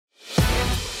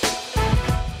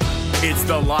It's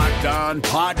the Locked On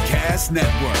Podcast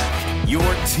Network, your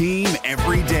team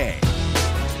every day.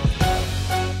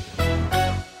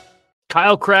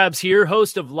 Kyle Krabs here,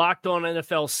 host of Locked On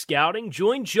NFL Scouting.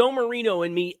 Join Joe Marino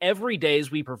and me every day as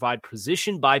we provide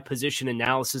position-by-position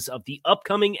analysis of the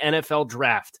upcoming NFL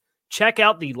Draft. Check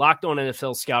out the Locked On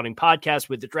NFL Scouting podcast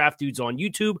with the Draft Dudes on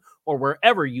YouTube or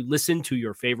wherever you listen to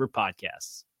your favorite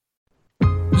podcasts.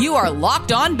 You are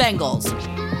Locked On Bengals,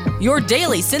 your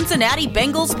daily Cincinnati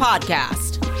Bengals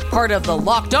podcast. Part of the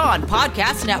Locked On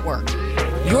Podcast Network,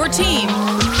 your team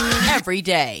every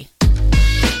day.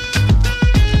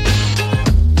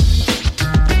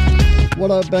 What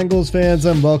up, Bengals fans,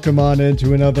 and welcome on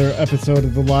into another episode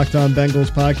of the Locked On Bengals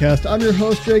podcast. I'm your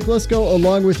host, Jake Lisco,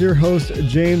 along with your host,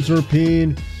 James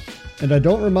Rapine. And I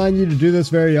don't remind you to do this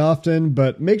very often,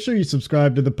 but make sure you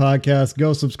subscribe to the podcast.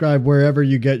 Go subscribe wherever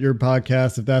you get your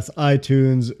podcasts. If that's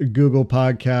iTunes, Google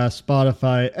Podcasts,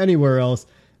 Spotify, anywhere else,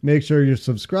 make sure you're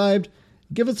subscribed.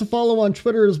 Give us a follow on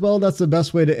Twitter as well. That's the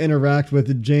best way to interact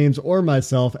with James or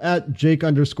myself, at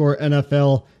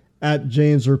Jake_NFL, at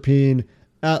James Rapine,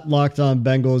 at Locked On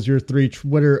Bengals, your three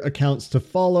Twitter accounts to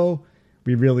follow.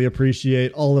 We really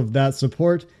appreciate all of that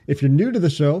support. If you're new to the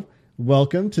show,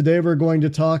 welcome. Today we're going to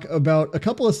talk about a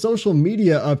couple of social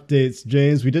media updates,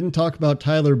 James. We didn't talk about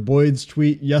Tyler Boyd's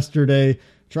tweet yesterday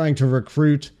trying to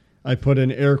recruit, I put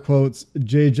in air quotes,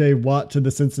 J.J. Watt to the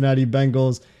Cincinnati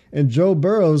Bengals, and Joe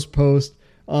Burrow's post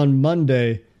on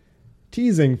Monday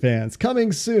teasing fans.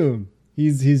 Coming soon.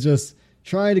 He's just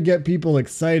trying to get people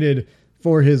excited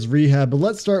for his rehab. But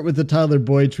let's start with the Tyler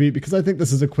Boyd tweet because I think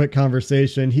this is a quick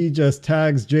conversation. He just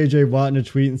tags J.J. Watt in a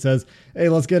tweet and says, hey,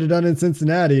 let's get it done in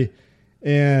Cincinnati.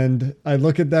 And I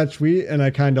look at that tweet and I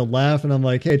kind of laugh and I'm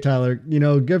like, hey, Tyler,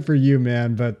 good for you,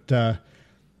 man. But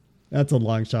that's a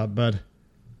long shot, bud.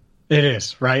 It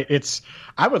is, right?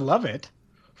 I would love it.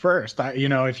 First,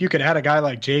 if you could add a guy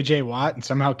like J.J. Watt and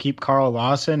somehow keep Carl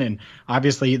Lawson, and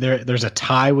obviously there's a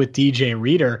tie with DJ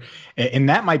Reader, and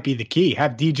that might be the key.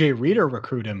 Have DJ Reader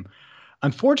recruit him.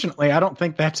 Unfortunately, I don't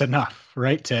think that's enough,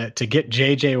 right? To get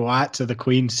J.J. Watt to the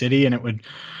Queen City, and it would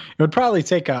probably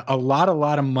take a lot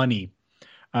of money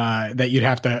that you'd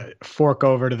have to fork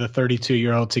over to the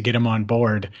 32-year-old to get him on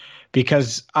board,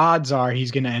 because odds are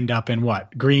he's going to end up in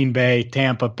what? Green Bay,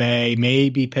 Tampa Bay,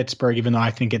 maybe Pittsburgh, even though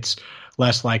I think it's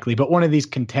less likely, but one of these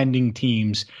contending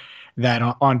teams that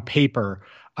on paper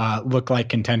look like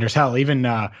contenders. Hell, even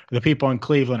the people in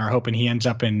Cleveland are hoping he ends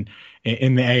up in the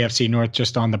AFC North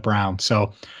just on the Browns.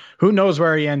 So who knows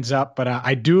where he ends up, but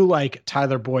I do like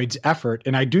Tyler Boyd's effort,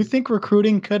 and I do think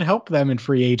recruiting could help them in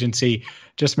free agency,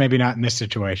 just maybe not in this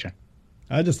situation.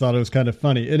 I just thought it was kind of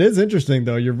funny. It is interesting,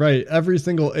 though. You're right. Every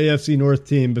single AFC North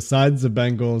team besides the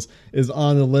Bengals is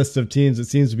on the list of teams that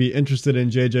seems to be interested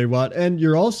in J.J. Watt. And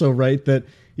you're also right that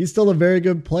he's still a very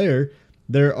good player.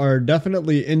 There are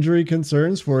definitely injury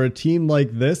concerns for a team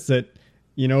like this that,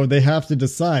 they have to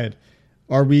decide.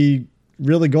 Are we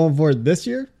really going for it this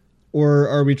year? Or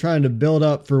are we trying to build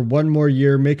up for one more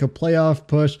year, make a playoff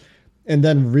push, and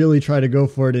then really try to go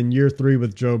for it in year 3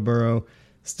 with Joe Burrow?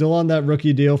 Still on that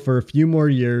rookie deal for a few more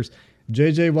years.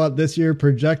 J.J. Watt this year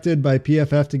projected by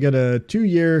PFF to get a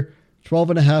 2-year,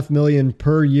 $12.5 million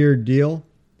per year deal.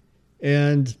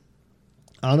 And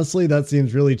honestly, that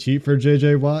seems really cheap for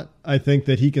J.J. Watt. I think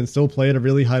that he can still play at a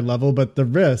really high level, but the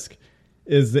risk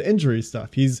is the injury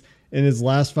stuff. He's, in his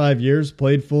last 5 years,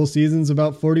 played full seasons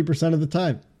about 40% of the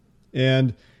time.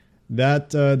 And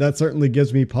that certainly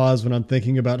gives me pause when I'm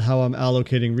thinking about how I'm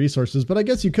allocating resources. But I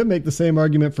guess you could make the same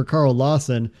argument for Carl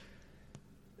Lawson,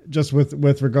 just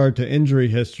with regard to injury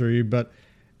history. But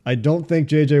I don't think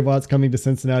J.J. Watt's coming to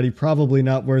Cincinnati. Probably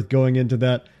not worth going into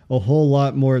that a whole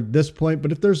lot more at this point.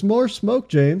 But if there's more smoke,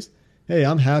 James, hey,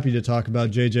 I'm happy to talk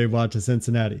about J.J. Watt to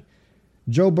Cincinnati.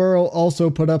 Joe Burrow also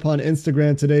put up on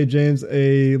Instagram today, James,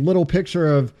 a little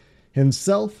picture of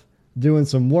himself doing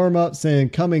some warm-up, saying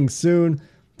coming soon,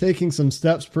 taking some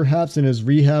steps perhaps in his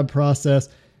rehab process,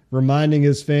 reminding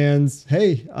his fans,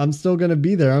 hey, I'm still going to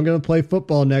be there. I'm going to play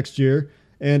football next year.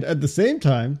 And at the same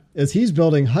time, as he's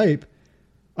building hype,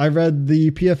 I read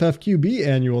the PFF QB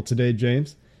annual today,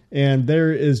 James, and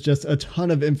there is just a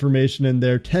ton of information in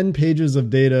there, 10 pages of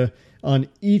data on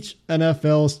each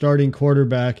NFL starting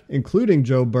quarterback, including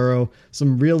Joe Burrow,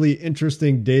 some really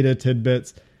interesting data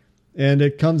tidbits. And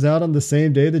it comes out on the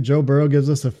same day that Joe Burrow gives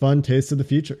us a fun taste of the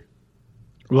future.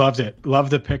 Loved it.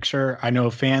 Loved the picture. I know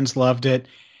fans loved it.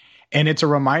 And it's a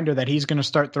reminder that he's going to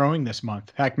start throwing this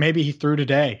month. Heck, maybe he threw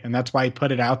today, and that's why he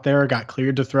put it out there, got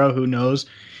cleared to throw. Who knows?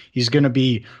 He's going to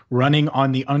be running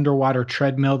on the underwater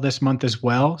treadmill this month as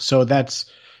well. So that's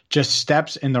just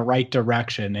steps in the right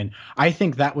direction. And I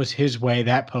think that was his way,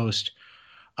 that post,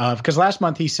 because last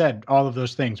month he said all of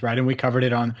those things, right? And we covered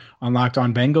it on Locked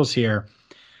On Bengals here.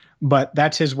 But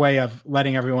that's his way of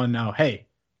letting everyone know, hey,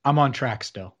 I'm on track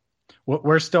still.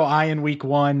 We're still eyeing week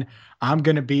 1. I'm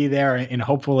going to be there, and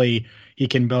hopefully he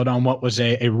can build on what was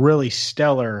a really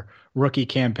stellar rookie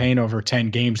campaign over 10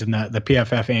 games. And the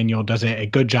PFF Annual does a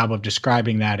good job of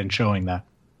describing that and showing that.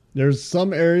 There's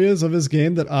some areas of his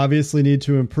game that obviously need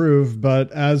to improve,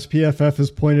 but as PFF has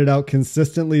pointed out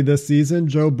consistently this season,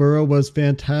 Joe Burrow was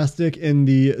fantastic in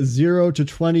the 0 to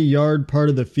 20 yard part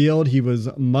of the field. He was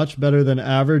much better than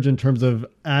average in terms of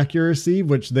accuracy,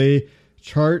 which they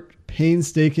chart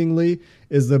painstakingly.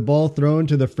 Is the ball thrown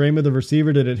to the frame of the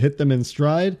receiver? Did it hit them in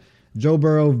stride? Joe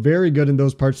Burrow, very good in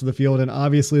those parts of the field, and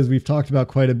obviously, as we've talked about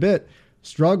quite a bit,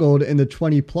 struggled in the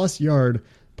 20-plus yard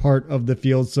part of the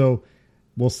field. So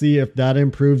we'll see if that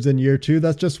improves in year 2.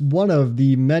 That's just one of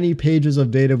the many pages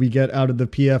of data we get out of the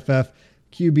PFF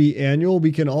QB Annual.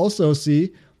 We can also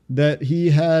see that he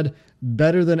had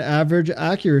better than average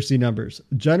accuracy numbers,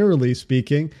 generally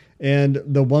speaking. And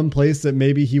the one place that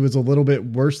maybe he was a little bit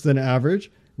worse than average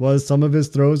was some of his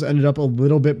throws ended up a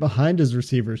little bit behind his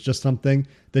receivers, just something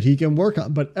that he can work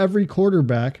on. But every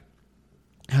quarterback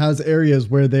has areas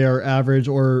where they are average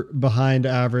or behind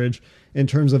average in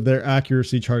terms of their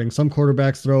accuracy charting. Some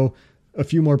quarterbacks throw a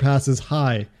few more passes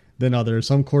high than others.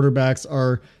 Some quarterbacks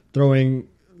are throwing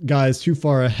guys too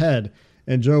far ahead.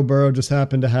 And Joe Burrow just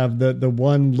happened to have the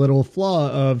one little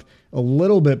flaw of a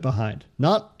little bit behind,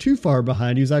 not too far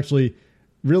behind. He was actually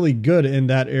really good in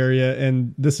that area.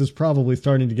 And this is probably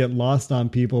starting to get lost on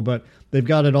people, but they've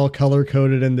got it all color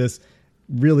coded in this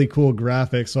really cool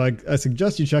graphic. So I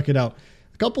suggest you check it out.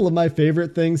 A couple of my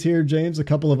favorite things here, James, a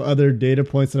couple of other data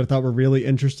points that I thought were really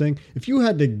interesting. If you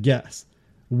had to guess,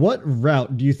 what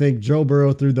route do you think Joe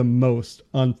Burrow threw the most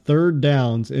on third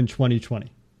downs in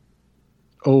 2020?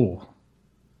 Oh,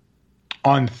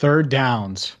 on third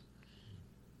downs,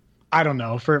 I don't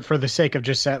know. For the sake of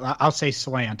just I'll say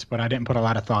slant, but I didn't put a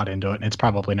lot of thought into it, and it's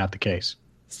probably not the case.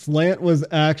 Slant was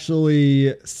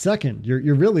actually second.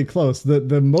 You're really close.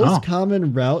 The most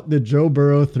common route that Joe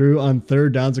Burrow threw on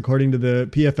third downs, according to the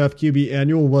PFF QB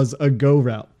Annual, was a go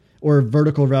route or a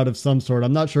vertical route of some sort.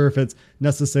 I'm not sure if it's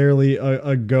necessarily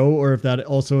a go or if that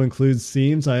also includes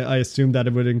seams. I assume that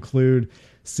it would include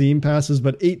seam passes,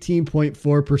 but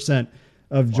 18.4%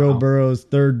 of Joe Burrow's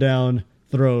third down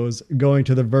throws going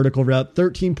to the vertical route,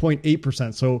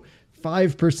 13.8%. So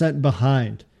 5%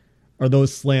 behind are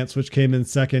those slants, which came in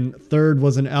second. Third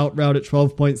was an out route at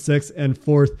 12.6%, and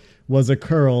fourth was a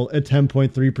curl at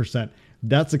 10.3%.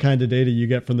 That's the kind of data you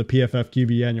get from the PFF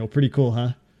QB Annual. Pretty cool, huh?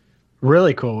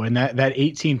 Really cool. And that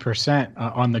 18%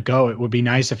 on the go, it would be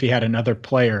nice if he had another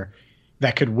player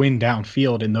that could win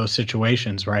downfield in those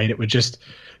situations, right? It would just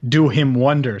do him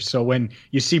wonders. So when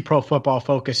you see Pro Football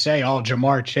Focus say, oh,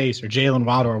 Jamar Chase or Jalen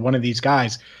Waddle or one of these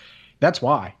guys, that's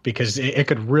why, because it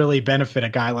could really benefit a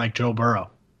guy like Joe Burrow.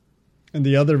 And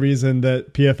the other reason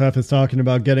that PFF is talking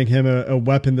about getting him a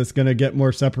weapon that's going to get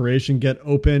more separation, get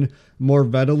open more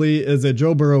readily, is that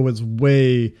Joe Burrow was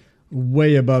way,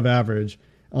 way above average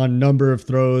on number of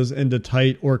throws into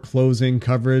tight or closing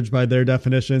coverage by their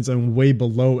definitions, and way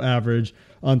below average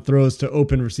on throws to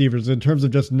open receivers in terms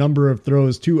of just number of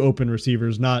throws to open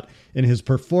receivers, not in his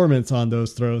performance on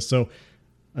those throws. So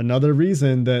another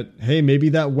reason that, hey, maybe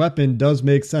that weapon does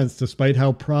make sense despite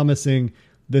how promising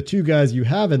the two guys you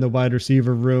have in the wide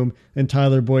receiver room and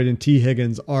Tyler Boyd and T.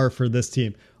 Higgins are for this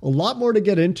team. A lot more to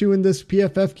get into in this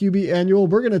PFF QB Annual.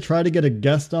 We're going to try to get a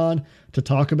guest on to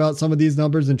talk about some of these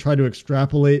numbers and try to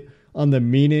extrapolate on the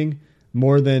meaning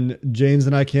more than James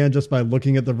and I can just by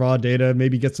looking at the raw data,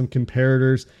 maybe get some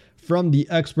comparators from the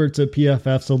experts at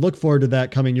PFF. So look forward to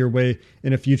that coming your way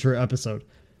in a future episode.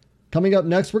 Coming up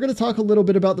next, we're going to talk a little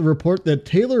bit about the report that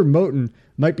Taylor Moton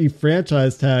might be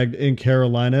franchise tagged in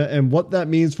Carolina and what that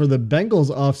means for the Bengals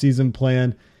offseason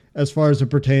plan as far as it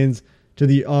pertains to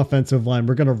the offensive line.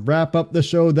 We're going to wrap up the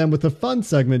show then with a fun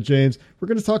segment, James. We're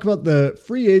going to talk about the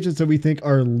free agents that we think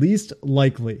are least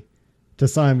likely to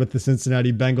sign with the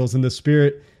Cincinnati Bengals in the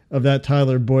spirit of that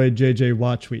Tyler Boyd, JJ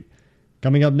Watt tweet.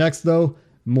 Coming up next, though,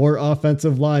 more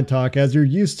offensive line talk as you're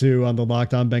used to on the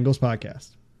Locked On Bengals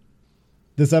podcast.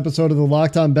 This episode of the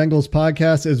Locked On Bengals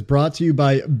podcast is brought to you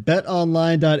by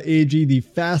betonline.ag, the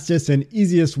fastest and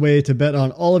easiest way to bet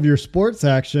on all of your sports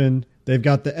action. They've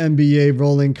got the NBA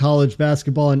rolling, college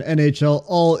basketball and NHL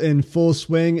all in full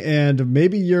swing, and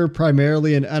maybe you're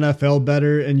primarily an NFL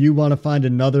bettor and you want to find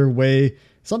another way,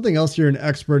 something else you're an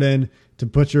expert in to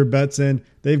put your bets in.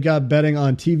 They've got betting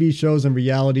on TV shows and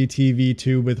reality TV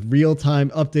too, with real-time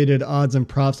updated odds and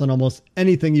props on almost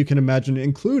anything you can imagine,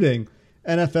 including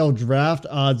NFL draft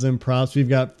odds and props. We've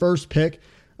got first pick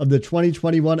of the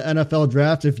 2021 NFL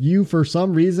Draft. If you, for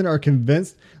some reason, are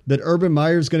convinced that Urban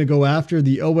Meyer is going to go after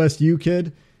the OSU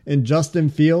kid in Justin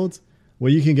Fields,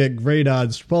 well, you can get great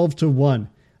odds, 12-1,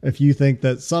 if you think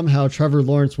that somehow Trevor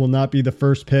Lawrence will not be the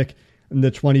first pick in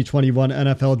the 2021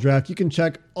 NFL Draft. You can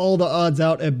check all the odds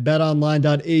out at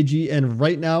betonline.ag, and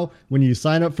right now, when you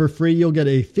sign up for free, you'll get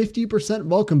a 50%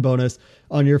 welcome bonus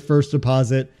on your first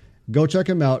deposit. Go check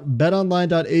them out,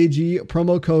 betonline.ag,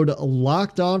 promo code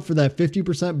LOCKEDON for that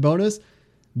 50% bonus.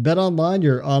 BetOnline,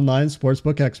 your online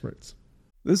sportsbook experts.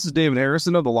 This is David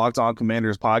Harrison of the Locked On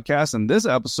Commanders podcast, and this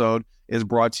episode is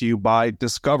brought to you by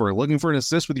Discover. Looking for an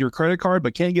assist with your credit card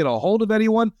but can't get a hold of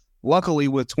anyone? Luckily,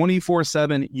 with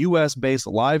 24/7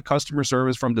 U.S.-based live customer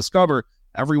service from Discover,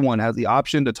 everyone has the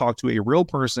option to talk to a real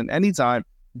person anytime,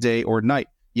 day or night.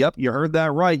 Yep, you heard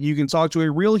that right. You can talk to a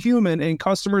real human in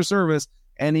customer service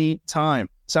anytime.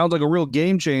 Sounds like a real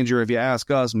game changer if you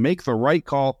ask us. Make the right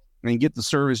call and get the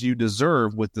service you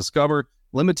deserve with Discover.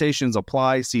 Limitations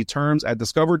apply. See terms at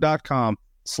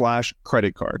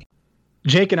discover.com/creditcard.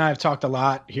 Jake and I have talked a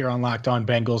lot here on Locked On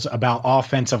Bengals about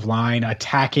offensive line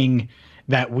attacking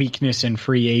that weakness in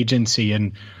free agency.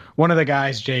 And one of the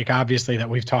guys, Jake, obviously that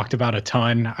we've talked about a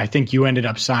ton, I think you ended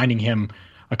up signing him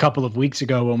a couple of weeks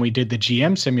ago when we did the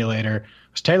GM simulator,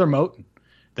 was Taylor Moton.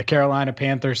 The Carolina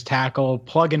Panthers tackle,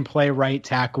 plug and play right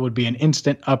tackle would be an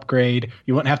instant upgrade.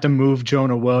 You wouldn't have to move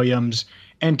Jonah Williams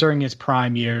entering his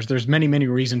prime years. There's many, many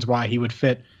reasons why he would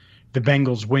fit the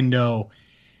Bengals window.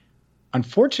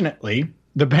 Unfortunately,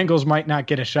 the Bengals might not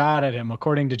get a shot at him.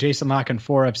 According to Jason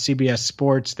Lockenfor of CBS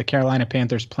Sports, the Carolina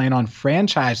Panthers plan on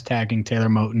franchise tagging Taylor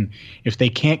Moton if they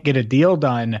can't get a deal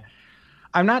done.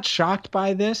 I'm not shocked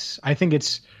by this. I think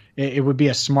it would be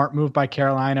a smart move by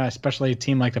Carolina, especially a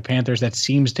team like the Panthers that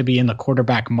seems to be in the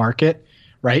quarterback market,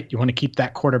 right? You want to keep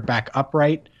that quarterback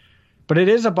upright. But it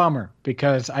is a bummer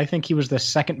because I think he was the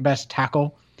second best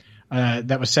tackle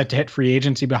that was set to hit free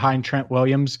agency behind Trent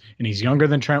Williams, and he's younger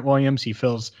than Trent Williams. He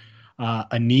fills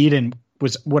a need and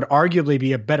would arguably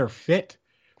be a better fit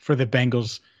for the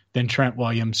Bengals than Trent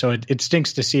Williams. So it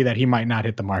stinks to see that he might not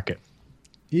hit the market.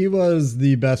 He was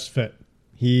the best fit.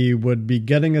 He would be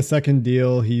getting a second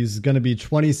deal. He's going to be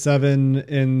 27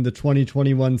 in the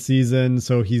 2021 season,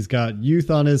 so he's got youth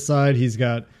on his side. He's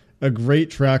got a great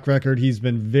track record. He's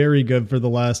been very good for the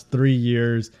last 3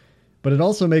 years. But it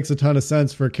also makes a ton of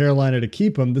sense for Carolina to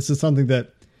keep him. This is something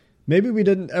that maybe we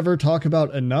didn't ever talk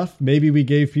about enough. Maybe we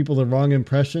gave people the wrong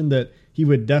impression that he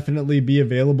would definitely be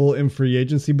available in free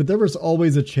agency, but there was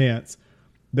always a chance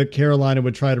that Carolina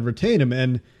would try to retain him.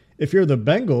 And if you're the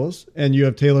Bengals and you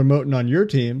have Taylor Moton on your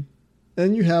team,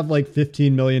 and you have like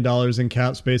 $15 million in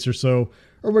cap space or so,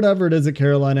 or whatever it is that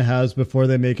Carolina has before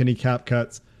they make any cap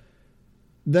cuts,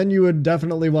 then you would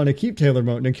definitely want to keep Taylor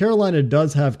Moton. And Carolina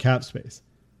does have cap space.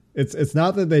 It's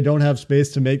not that they don't have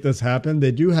space to make this happen.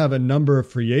 They do have a number of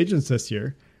free agents this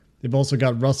year. They've also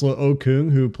got Russell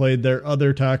Okung, who played their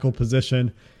other tackle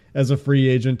position as a free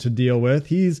agent to deal with.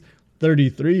 He's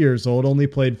 33 years old, only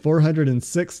played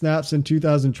 406 snaps in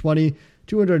 2020,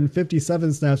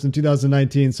 257 snaps in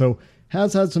 2019, so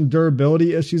has had some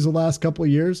durability issues the last couple of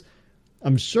years.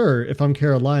 I'm sure if I'm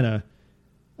Carolina,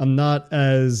 I'm not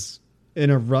as in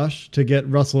a rush to get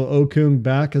Russell Okung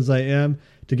back as I am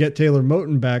to get Taylor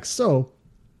Moton back. So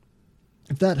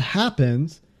if that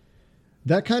happens,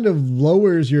 that kind of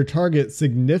lowers your target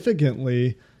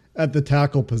significantly at the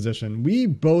tackle position. We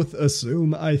both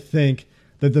assume, I think,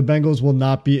 that the Bengals will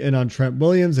not be in on Trent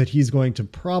Williams, that he's going to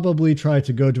probably try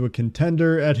to go to a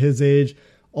contender at his age,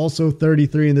 also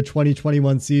 33 in the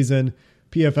 2021 season.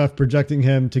 PFF projecting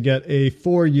him to get a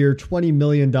 4-year, $20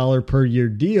 million per year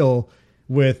deal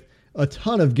with a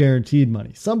ton of guaranteed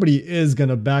money. Somebody is going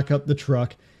to back up the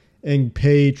truck and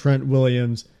pay Trent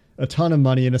Williams a ton of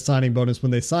money in a signing bonus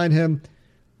when they sign him.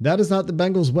 That is not the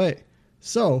Bengals' way.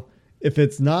 So if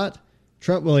it's not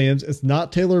Trent Williams, it's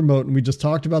not Taylor Moton. We just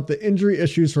talked about the injury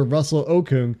issues for Russell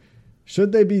Okung.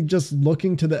 Should they be just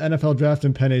looking to the NFL draft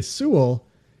and Penei Sewell?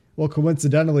 Well,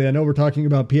 coincidentally, I know we're talking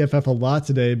about PFF a lot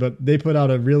today, but they put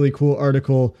out a really cool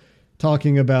article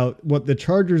talking about what the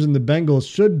Chargers and the Bengals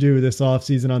should do this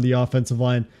offseason on the offensive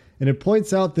line. And it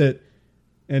points out that,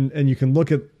 and you can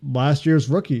look at last year's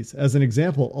rookies as an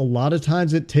example, a lot of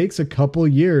times it takes a couple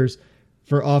years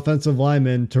for offensive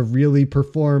linemen to really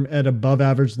perform at above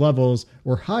average levels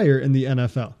or higher in the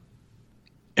NFL.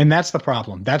 And that's the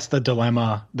problem. That's the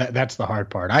dilemma. That's the hard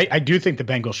part. I do think the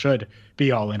Bengals should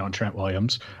be all in on Trent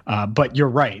Williams. But you're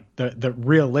right. The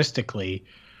realistically,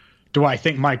 do I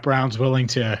think Mike Brown's willing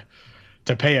to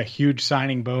pay a huge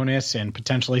signing bonus and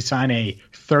potentially sign a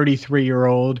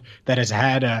 33-year-old that has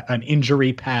had an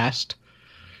injury past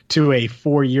to a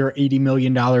 4-year, $80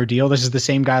 million deal. This is the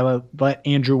same guy that let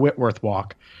Andrew Whitworth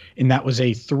walk, and that was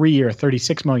a 3-year,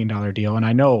 $36 million deal. And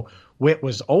I know Whit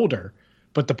was older,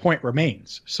 but the point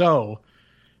remains. So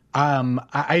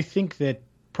I think that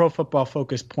Pro Football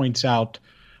Focus points out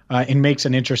and makes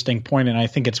an interesting point, and I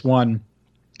think it's one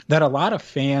that a lot of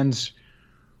fans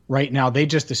right now, they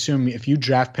just assume if you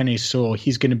draft Penei Sewell,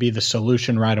 he's going to be the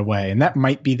solution right away. And that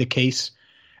might be the case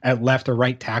at left or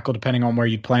right tackle, depending on where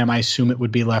you'd play him. I assume it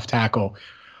would be left tackle.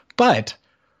 But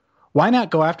why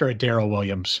not go after a Darrell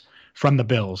Williams from the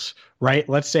Bills, right?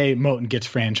 Let's say Moton gets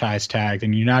franchise tagged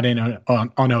and you're not in on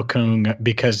Okung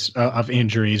because of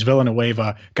injuries.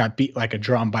 Villanueva got beat like a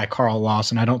drum by Carl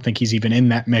Lawson. I don't think he's even in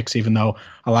that mix, even though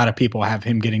a lot of people have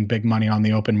him getting big money on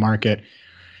the open market.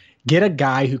 Get a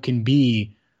guy who can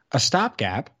be a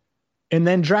stopgap and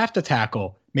then draft a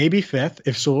tackle, maybe fifth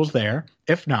if Sewell's there.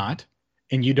 If not,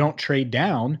 and you don't trade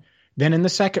down, then in the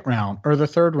second round or the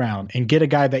third round, and get a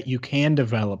guy that you can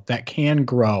develop, that can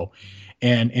grow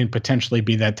and potentially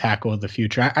be that tackle of the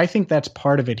future. I think that's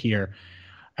part of it here.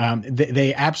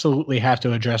 They absolutely have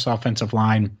to address offensive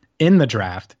line in the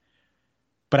draft,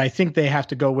 but I think they have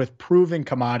to go with proven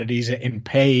commodities and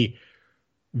pay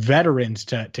veterans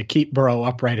to keep Burrow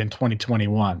upright in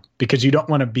 2021, because you don't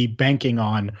want to be banking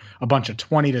on a bunch of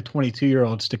 20 to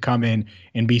 22-year-olds to come in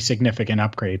and be significant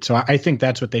upgrades. So I think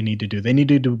that's what they need to do. They need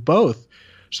to do both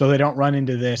so they don't run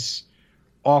into this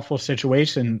awful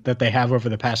situation that they have over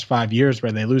the past 5 years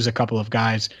where they lose a couple of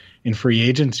guys in free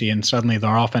agency and suddenly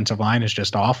their offensive line is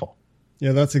just awful.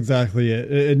 Yeah, that's exactly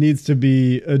it. It needs to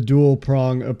be a dual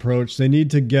prong approach. They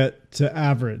need to get to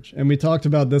average. And we talked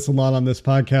about this a lot on this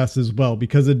podcast as well,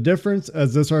 because the difference,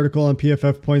 as this article on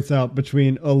PFF points out,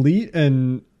 between elite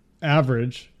and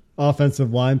average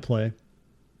offensive line play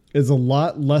is a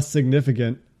lot less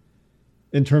significant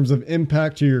in terms of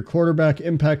impact to your quarterback,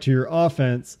 impact to your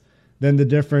offense, than the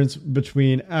difference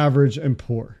between average and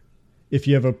poor. If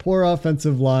you have a poor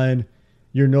offensive line,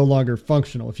 you're no longer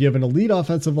functional. If you have an elite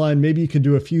offensive line, maybe you could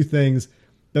do a few things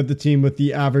that the team with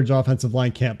the average offensive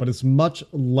line can't, but it's much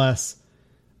less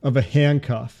of a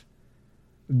handcuff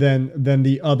than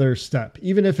the other step,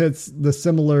 even if it's the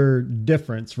similar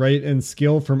difference, right? In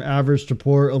skill from average to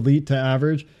poor, elite to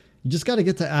average, you just got to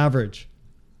get to average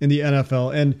in the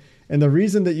NFL. And the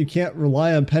reason that you can't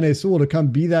rely on Penei Sewell to come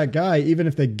be that guy, even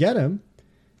if they get him,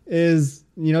 is,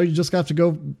 you just have to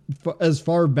go as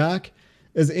far back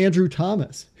as Andrew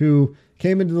Thomas, who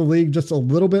came into the league just a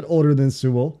little bit older than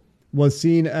Sewell, was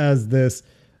seen as this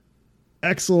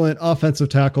excellent offensive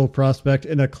tackle prospect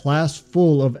in a class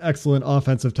full of excellent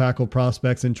offensive tackle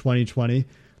prospects in 2020.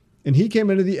 And he came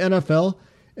into the NFL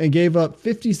and gave up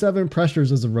 57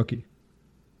 pressures as a rookie.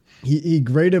 He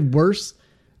graded worse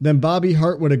than Bobby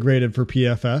Hart would have graded for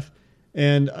PFF.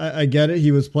 And I get it.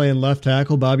 He was playing left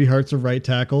tackle. Bobby Hart's a right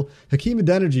tackle. Hakeem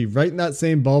Adeniji, right in that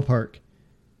same ballpark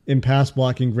in pass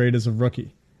blocking grade as a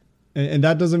rookie. And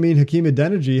that doesn't mean Hakeem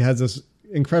Adeniji has this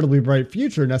incredibly bright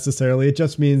future necessarily. It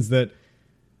just means that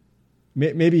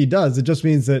maybe he does. It just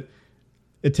means that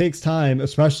it takes time,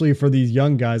 especially for these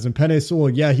young guys. And Penei Sewell,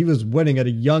 yeah, he was winning at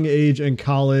a young age in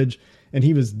college, and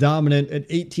he was dominant at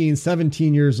 18,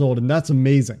 17 years old, and that's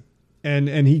amazing.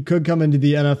 And he could come into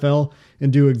the NFL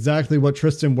and do exactly what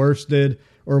Tristan Wirfs did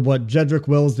or what Jedrick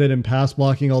Wills did in pass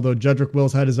blocking, although Jedrick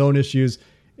Wills had his own issues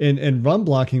in run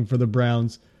blocking for the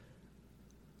Browns.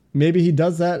 Maybe he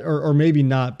does that or maybe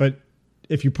not. But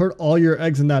if you put all your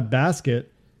eggs in that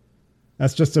basket,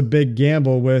 that's just a big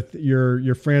gamble with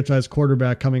your franchise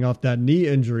quarterback coming off that knee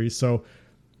injury. So,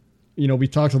 we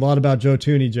talked a lot about Joe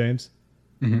Thuney, James.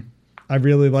 Mm-hmm. I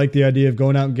really like the idea of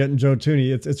going out and getting Joe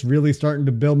Thuney. It's really starting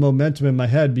to build momentum in my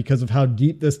head because of how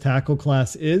deep this tackle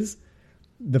class is.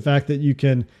 The fact that you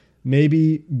can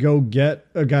maybe go get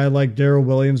a guy like Darrell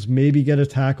Williams, maybe get a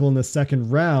tackle in the second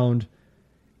round,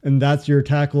 and that's your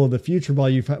tackle of the future while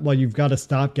you've got a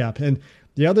stopgap. And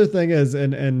the other thing is,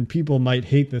 and people might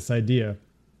hate this idea,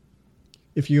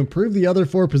 if you improve the other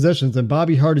four positions and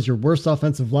Bobby Hart is your worst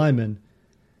offensive lineman,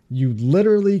 you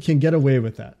literally can get away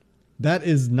with that. That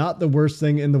is not the worst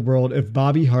thing in the world if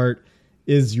Bobby Hart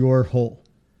is your hole.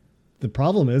 The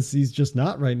problem is he's just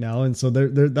not right now, and so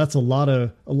that's a lot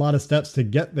of steps to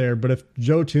get there. But if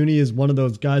Joe Thuney is one of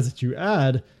those guys that you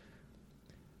add,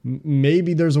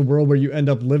 maybe there's a world where you end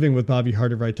up living with Bobby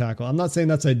Hart at right tackle. I'm not saying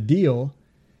that's ideal,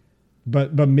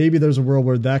 but maybe there's a world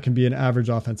where that can be an average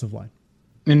offensive line.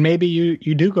 And maybe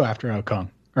you do go after Okung.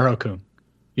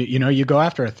 You go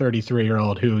after a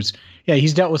 33-year-old who's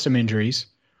he's dealt with some injuries,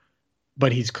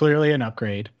 but he's clearly an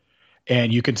upgrade.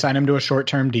 And you can sign him to a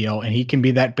short-term deal, and he can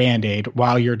be that Band-Aid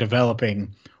while you're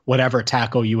developing whatever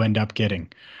tackle you end up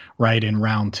getting, right, in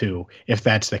round 2, if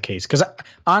that's the case. Because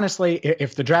honestly,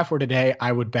 if the draft were today,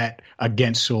 I would bet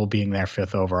against Sewell being there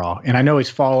 5th overall. And I know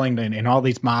he's falling in all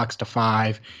these mocks to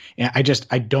 5. And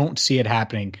I don't see it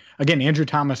happening. Again, Andrew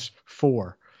Thomas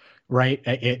 4, right?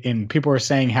 And people are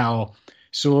saying how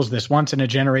Sewell's this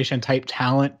once-in-a-generation type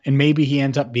talent, and maybe he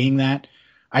ends up being that.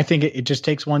 I think it just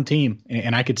takes one team,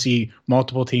 and I could see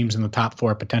multiple teams in the top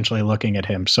 4 potentially looking at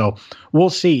him. So we'll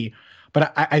see.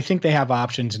 But I think they have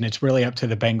options, and it's really up to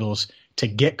the Bengals to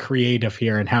get creative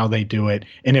here in how they do it.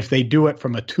 And if they do it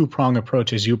from a 2-prong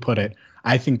approach, as you put it,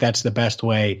 I think that's the best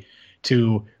way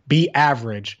to be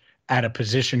average at a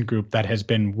position group that has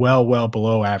been well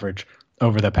below average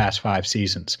over the past 5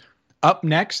 seasons. Up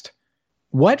next,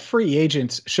 what free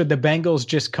agents should the Bengals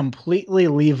just completely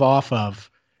leave off of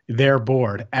their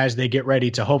board as they get ready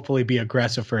to hopefully be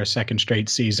aggressive for a second straight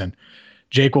season?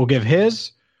 Jake will give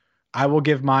his, I will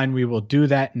give mine. We will do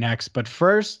that next. But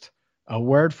first, a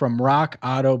word from Rock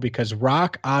Auto, because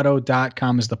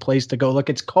rockauto.com is the place to go. Look,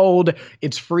 it's cold.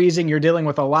 It's freezing. You're dealing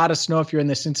with a lot of snow if you're in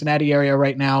the Cincinnati area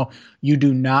right now. You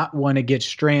do not want to get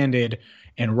stranded,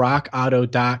 and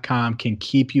rockauto.com can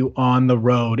keep you on the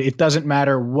road. It doesn't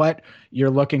matter what you're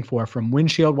looking for, from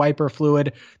windshield wiper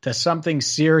fluid to something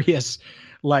serious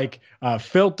like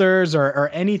filters or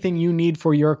anything you need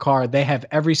for your car. They have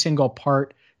every single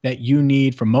part that you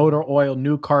need, from motor oil,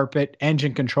 new carpet,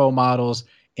 engine control models,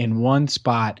 in one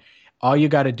spot. All you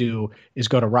got to do is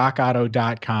go to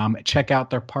rockauto.com, check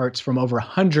out their parts from over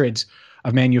hundreds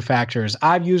of manufacturers.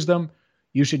 I've used them.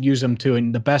 You should use them too.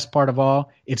 And the best part of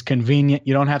all, it's convenient.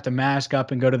 You don't have to mask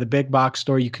up and go to the big box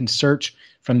store. You can search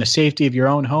from the safety of your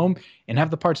own home and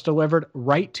have the parts delivered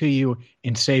right to you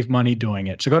and save money doing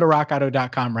it. So go to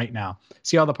rockauto.com right now.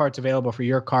 See all the parts available for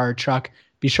your car or truck.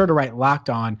 Be sure to write Locked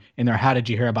On in their How Did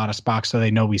You Hear About Us box so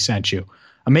they know we sent you.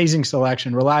 Amazing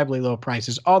selection, reliably low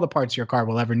prices, all the parts your car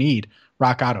will ever need.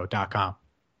 rockauto.com.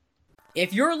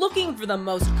 If you're looking for the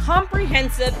most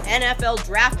comprehensive NFL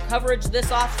draft coverage this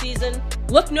offseason,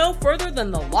 look no further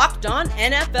than the Locked On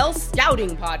NFL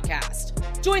Scouting Podcast.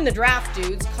 Join the draft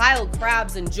dudes, Kyle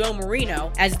Krabs and Joe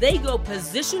Marino, as they go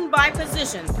position by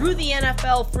position through the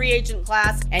NFL free agent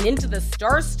class and into the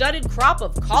star-studded crop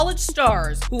of college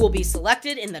stars who will be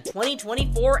selected in the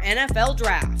 2024 NFL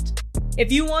Draft. If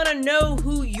you want to know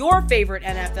who your favorite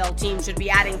NFL team should be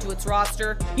adding to its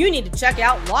roster, you need to check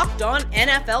out Locked On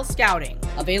NFL Scouting,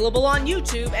 available on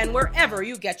YouTube and wherever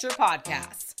you get your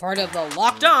podcasts. Part of the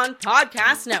Locked On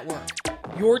Podcast Network,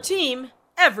 your team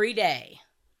every day.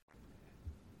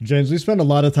 James, we spend a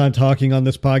lot of time talking on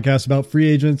this podcast about free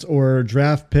agents or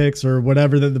draft picks or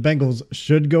whatever that the Bengals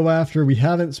should go after. We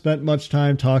haven't spent much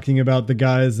time talking about the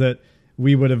guys that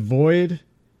we would avoid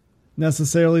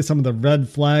necessarily, some of the red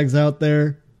flags out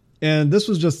there. And this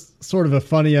was just sort of a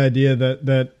funny idea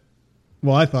that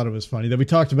I thought it was funny that we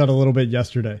talked about a little bit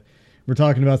yesterday. We're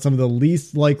talking about some of the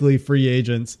least likely free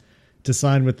agents to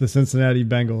sign with the Cincinnati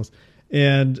Bengals.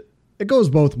 And it goes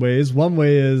both ways. One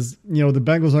way is, the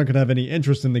Bengals aren't going to have any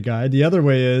interest in the guy. The other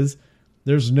way is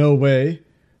there's no way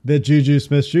that Juju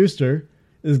Smith-Schuster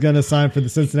is going to sign for the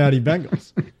Cincinnati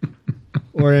Bengals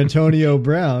or Antonio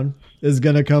Brown is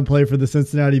going to come play for the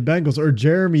Cincinnati Bengals, or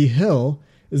Jeremy Hill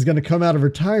is going to come out of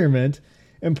retirement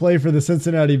and play for the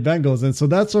Cincinnati Bengals. And so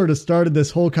that sort of started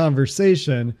this whole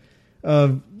conversation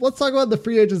of, let's talk about the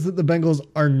free agents that the Bengals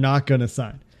are not going to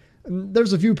sign. And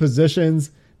there's a few positions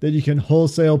that you can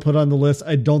wholesale put on the list.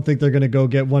 I don't think they're going to go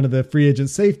get one of the free agent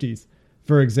safeties,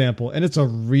 for example. And it's a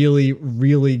really,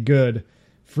 really good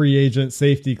free agent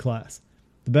safety class.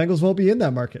 The Bengals won't be in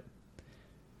that market.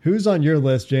 Who's on your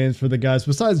list, James, for the guys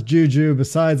besides Juju,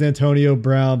 besides Antonio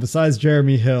Brown, besides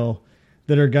Jeremy Hill,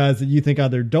 that are guys that you think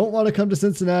either don't want to come to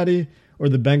Cincinnati or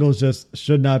the Bengals just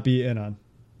should not be in on?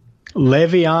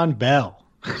 Le'Veon Bell.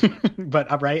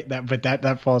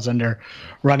 That falls under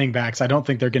running backs. I don't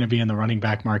think they're going to be in the running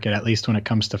back market, at least when it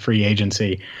comes to free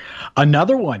agency.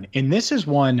 Another one, and this is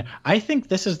one, I think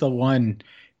this is the one,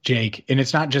 Jake, and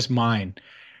it's not just mine,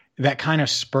 that kind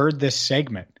of spurred this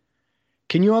segment.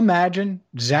 Can you imagine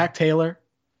Zach Taylor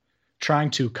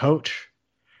trying to coach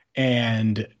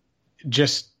and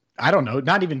just, I don't know,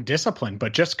 not even discipline,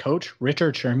 but just coach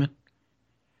Richard Sherman?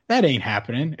 That ain't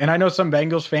happening. And I know some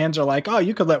Bengals fans are like, oh,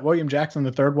 you could let William Jackson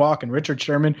III walk and Richard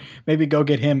Sherman, maybe go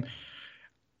get him.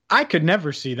 I could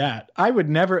never see that. I would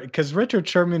never, because Richard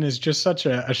Sherman is just such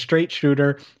a straight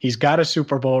shooter. He's got a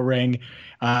Super Bowl ring.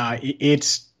 I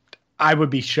would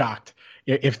be shocked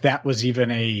if that was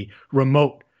even a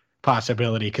remote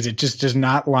possibility, because it just does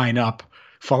not line up.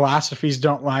 Philosophies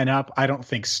don't line up. I don't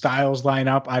think styles line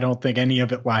up. I don't think any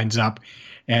of it lines up.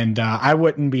 And I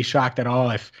wouldn't be shocked at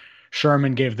all if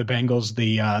Sherman gave the Bengals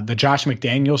the Josh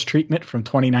McDaniels treatment from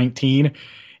 2019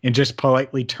 and just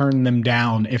politely turned them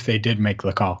down if they did make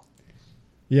the call.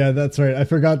 Yeah, that's right. I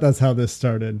forgot that's how this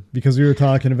started, because we were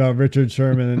talking about Richard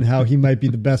Sherman and how he might be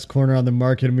the best corner on the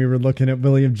market. And we were looking at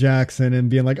William Jackson and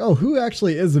being like, oh, who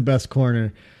actually is the best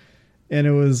corner? And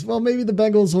it was, well, maybe the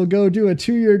Bengals will go do a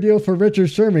 2-year deal for Richard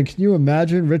Sherman. Can you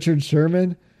imagine Richard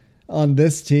Sherman on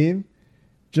this team?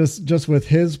 Just with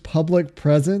his public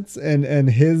presence and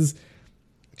his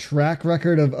track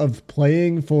record of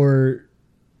playing for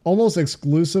almost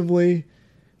exclusively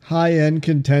high-end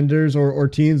contenders or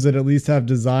teams that at least have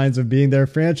designs of being there,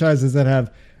 franchises that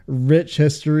have rich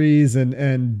histories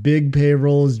and big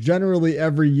payrolls generally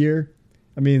every year.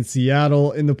 I mean,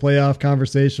 Seattle in the playoff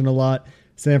conversation a lot,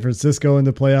 San Francisco in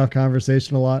the playoff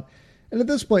conversation a lot. And at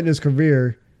this point in his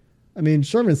career, I mean,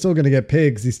 Sherman's still going to get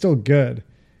paid because he's still good.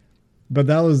 But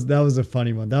that was a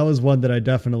funny one. That was one that I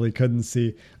definitely couldn't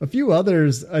see. A few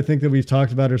others I think that we've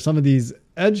talked about are some of these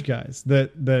edge guys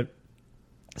that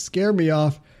scare me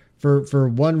off for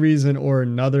one reason or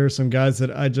another. Some guys that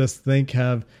I just think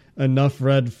have enough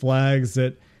red flags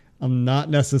that I'm not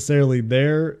necessarily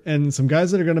there, and some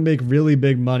guys that are going to make really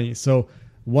big money. So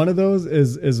one of those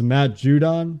is Matt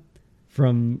Judon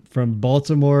from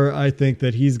Baltimore. I think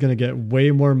that he's going to get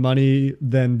way more money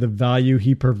than the value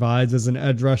he provides as an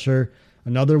edge rusher.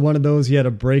 Another one of those, he had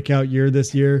a breakout year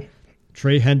this year.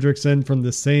 Trey Hendrickson from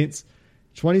the Saints,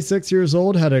 26 years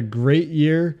old, had a great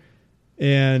year.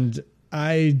 And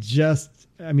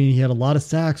he had a lot of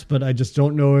sacks, but I just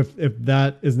don't know if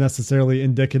that is necessarily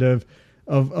indicative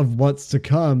of what's to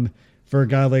come for a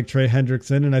guy like Trey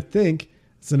Hendrickson. And I think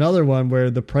it's another one where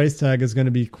the price tag is going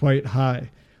to be quite high.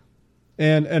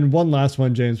 And one last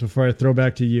one, James, before I throw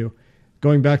back to you.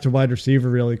 Going back to wide receiver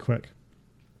really quick.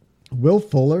 Will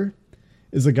Fuller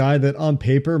is a guy that on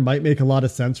paper might make a lot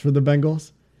of sense for the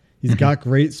Bengals. He's got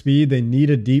great speed. They need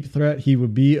a deep threat. He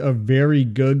would be a very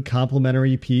good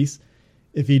complementary piece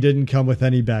if he didn't come with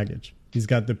any baggage. He's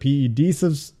got the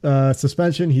PED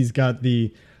suspension. He's got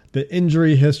the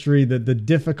injury history, the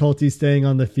difficulty staying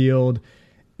on the field.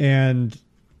 And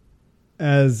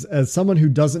as someone who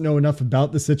doesn't know enough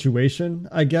about the situation,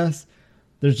 I guess,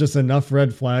 there's just enough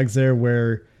red flags there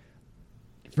where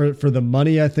for the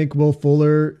money I think Will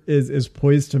Fuller is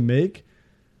poised to make,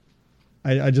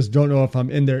 I just don't know if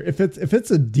I'm in there. If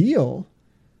it's a deal,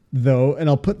 though, and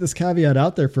I'll put this caveat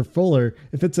out there for Fuller,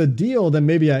 if it's a deal, then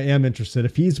maybe I am interested.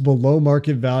 If he's below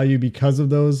market value because of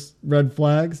those red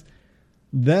flags,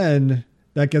 then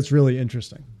that gets really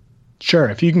interesting. Sure.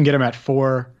 If you can get him at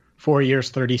 4 years,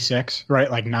 36,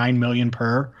 right? Like $9 million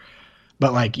per,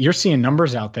 but like you're seeing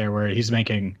numbers out there where he's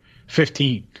making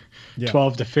 15,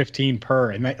 12 to 15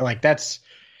 per. And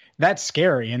that's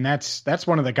scary. And that's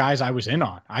one of the guys I was in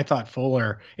on. I thought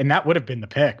Fuller, and that would have been the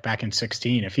pick back in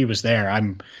 16. If he was there,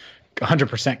 I'm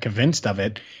 100% convinced of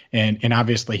it. And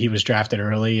obviously he was drafted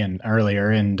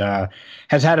earlier and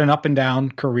has had an up and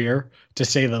down career, to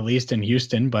say the least, in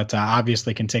Houston, but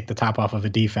obviously can take the top off of a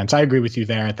defense. I agree with you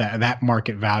there at that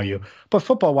market value. But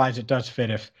football wise, it does fit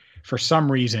if for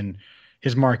some reason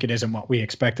his market isn't what we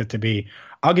expect it to be.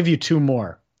 I'll give you two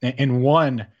more. And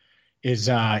one is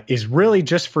really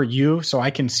just for you, so I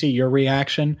can see your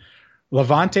reaction.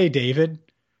 Levante David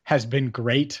has been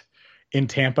great in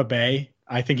Tampa Bay.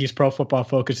 I think he's Pro Football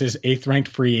Focus's 8th ranked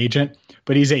free agent,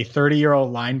 but he's a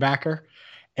 30-year-old linebacker.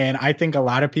 And I think a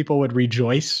lot of people would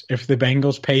rejoice if the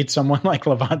Bengals paid someone like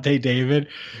Levante David,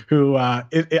 who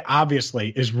it obviously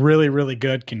is really, really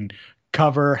good, can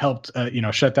cover, helped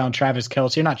shut down Travis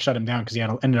Kelce. Not shut him down because he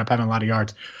ended up having a lot of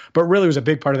yards, but really was a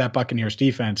big part of that Buccaneers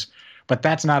defense. But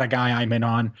that's not a guy I'm in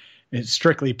on. It's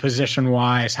strictly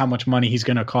position-wise, how much money he's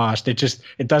going to cost. It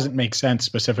doesn't make sense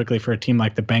specifically for a team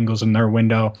like the Bengals in their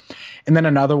window. And then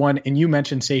another one, and you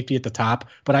mentioned safety at the top,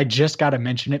 but I just got to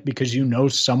mention it because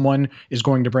someone is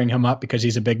going to bring him up because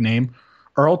he's a big name.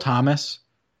 Earl Thomas,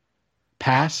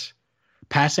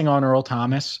 passing on Earl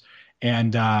Thomas,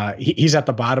 and he's at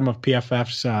the bottom of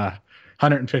PFF's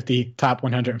top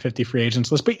 150 free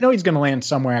agents list. But he's going to land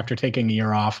somewhere after taking a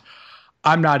year off.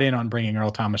 I'm not in on bringing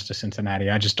Earl Thomas to Cincinnati.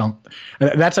 I just don't.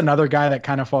 That's another guy that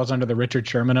kind of falls under the Richard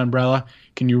Sherman umbrella.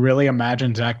 Can you really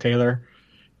imagine Zach Taylor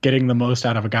getting the most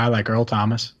out of a guy like Earl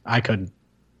Thomas? I couldn't.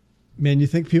 Man, you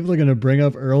think people are going to bring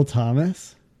up Earl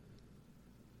Thomas?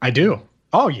 I do.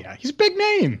 Oh, yeah. He's a big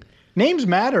name. Names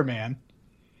matter, man.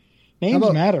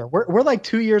 Names matter. We're like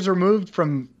 2 years removed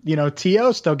from,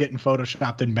 T.O. still getting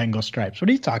photoshopped in Bengal stripes.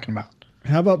 What are you talking about?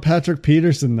 How about Patrick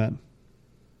Peterson then?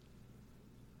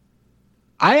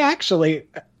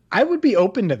 I would be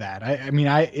open to that.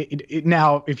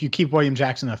 Now, if you keep William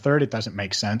Jackson III, it doesn't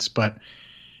make sense. But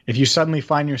If you suddenly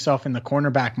find yourself in the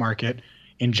cornerback market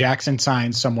and Jackson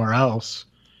signs somewhere else,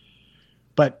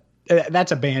 but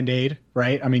that's a Band-Aid,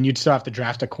 right? I mean, you'd still have to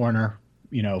draft a corner,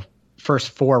 first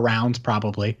 4 rounds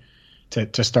probably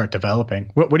to start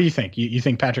developing. What do you think? You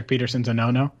think Patrick Peterson's a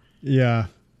no-no? Yeah.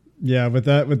 Yeah, with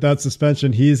that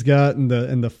suspension he's got and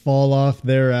the fall off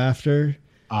thereafter.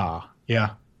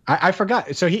 Yeah. I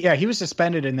forgot. So he was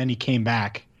suspended and then he came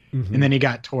back and then he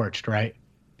got torched, right?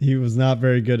 He was not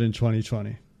very good in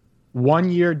 2020.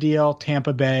 1-year deal,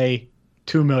 Tampa Bay,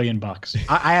 $2 million.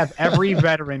 I have every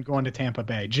veteran going to Tampa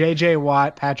Bay. J.J.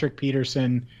 Watt, Patrick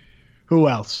Peterson, who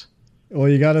else? Well,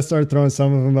 you got to start throwing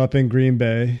some of them up in Green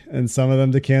Bay and some of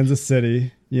them to Kansas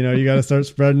City. You got to start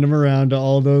spreading them around to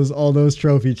all those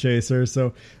trophy chasers.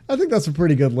 So I think that's a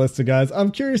pretty good list of guys. I'm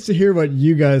curious to hear what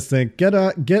you guys think. Get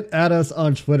at us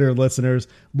on Twitter, listeners.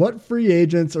 What free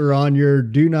agents are on your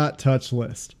do not touch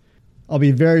list? I'll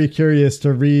be very curious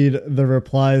to read the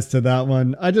replies to that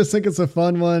one. I just think it's a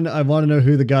fun one. I want to know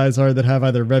who the guys are that have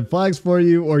either red flags for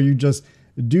you or you just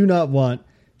do not want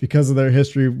because of their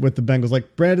history with the Bengals,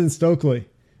 like Brandon Stokely,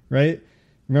 right?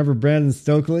 Remember Brandon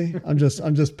Stokely? I'm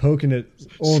just poking at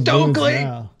old Stokely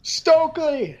now.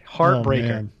 Stokely,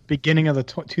 heartbreaker. Oh, beginning of the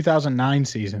 2009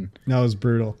 season. That was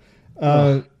brutal.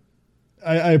 I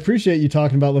appreciate you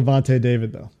talking about Levante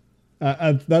David though.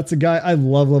 That's a guy. I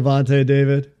love Levante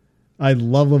David. I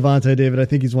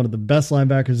think he's one of the best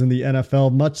linebackers in the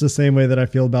NFL, much the same way that I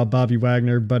feel about Bobby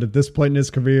Wagner. But at this point in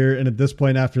his career and at this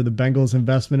point after the Bengals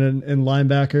investment in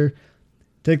linebacker,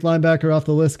 take linebacker off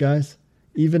the list, guys.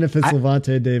 Even if it's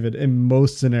Levante David in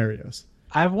most scenarios.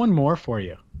 I have one more for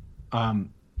you. And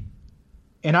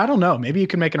I don't know. Maybe you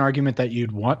can make an argument that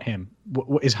you'd want him.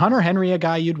 Is Hunter Henry a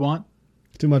guy you'd want?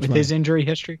 Too much with money. His injury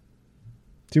history?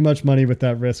 Too much money with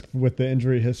that risk with the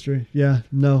injury history. Yeah,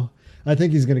 no. I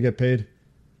think he's going to get paid.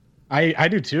 I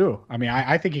do too. I mean,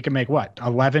 I think he can make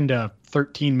 11 to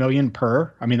 13 million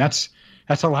per. I mean, that's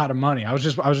a lot of money. I was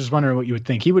just wondering what you would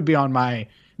think. He would be on my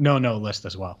no list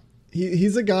as well.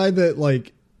 He's a guy that,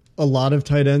 like, a lot of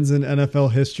tight ends in NFL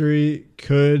history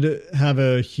could have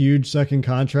a huge second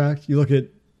contract. You look at,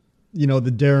 the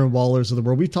Darren Wallers of the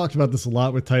world. We've talked about this a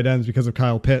lot with tight ends because of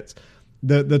Kyle Pitts.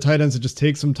 The tight ends that just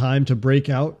take some time to break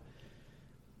out.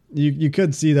 You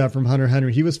could see that from Hunter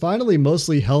Henry. He was finally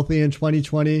mostly healthy in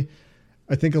 2020.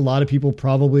 I think a lot of people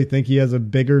probably think he has a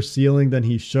bigger ceiling than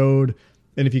he showed.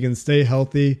 And if he can stay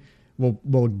healthy,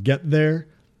 we'll get there.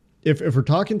 If we're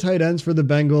talking tight ends for the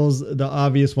Bengals, the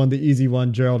obvious one, the easy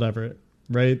one, Gerald Everett,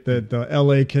 right? The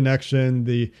LA connection,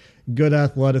 the good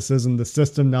athleticism, the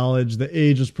system knowledge, the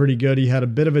age is pretty good. He had a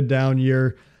bit of a down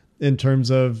year in terms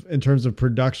of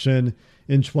production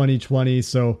in 2020.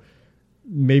 So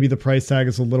maybe the price tag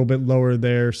is a little bit lower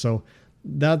there. So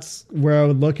that's where I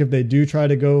would look if they do try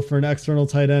to go for an external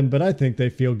tight end. But I think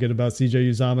they feel good about CJ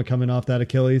Uzomah coming off that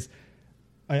Achilles.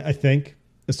 I think,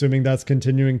 assuming that's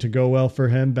continuing to go well for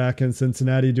him back in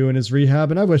Cincinnati doing his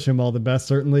rehab. And I wish him all the best,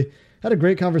 certainly. Had a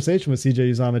great conversation with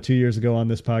CJ Uzomah 2 years ago on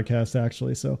this podcast,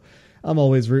 actually. So I'm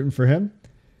always rooting for him.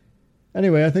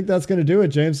 Anyway, I think that's going to do it,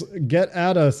 James. Get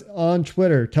at us on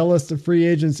Twitter. Tell us the free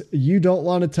agents you don't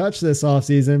want to touch this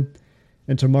offseason.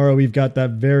 And tomorrow we've got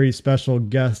that very special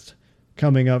guest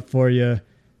coming up for you.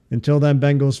 Until then,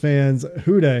 Bengals fans,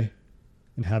 hooday,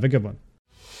 and have a good one.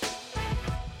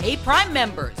 Hey, Prime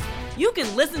members, you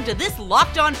can listen to this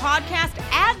Locked On podcast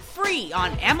ad-free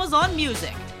on Amazon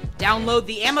Music. Download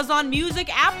the Amazon Music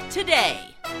app today.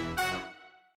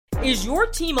 Is your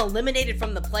team eliminated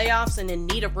from the playoffs and in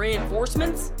need of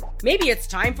reinforcements? Maybe it's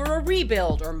time for a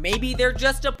rebuild, or maybe they're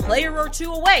just a player or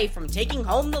two away from taking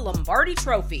home the Lombardi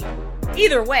Trophy.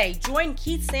 Either way, join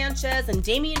Keith Sanchez and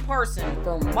Damian Parson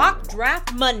for Mock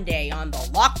Draft Monday on the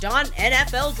Locked On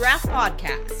NFL Draft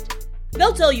Podcast.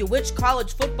 They'll tell you which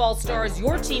college football stars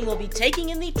your team will be taking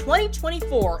in the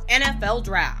 2024 NFL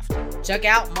Draft. Check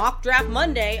out Mock Draft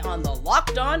Monday on the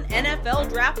Locked On NFL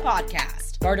Draft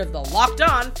Podcast, part of the Locked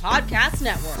On Podcast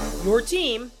Network. Your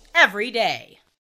team every day.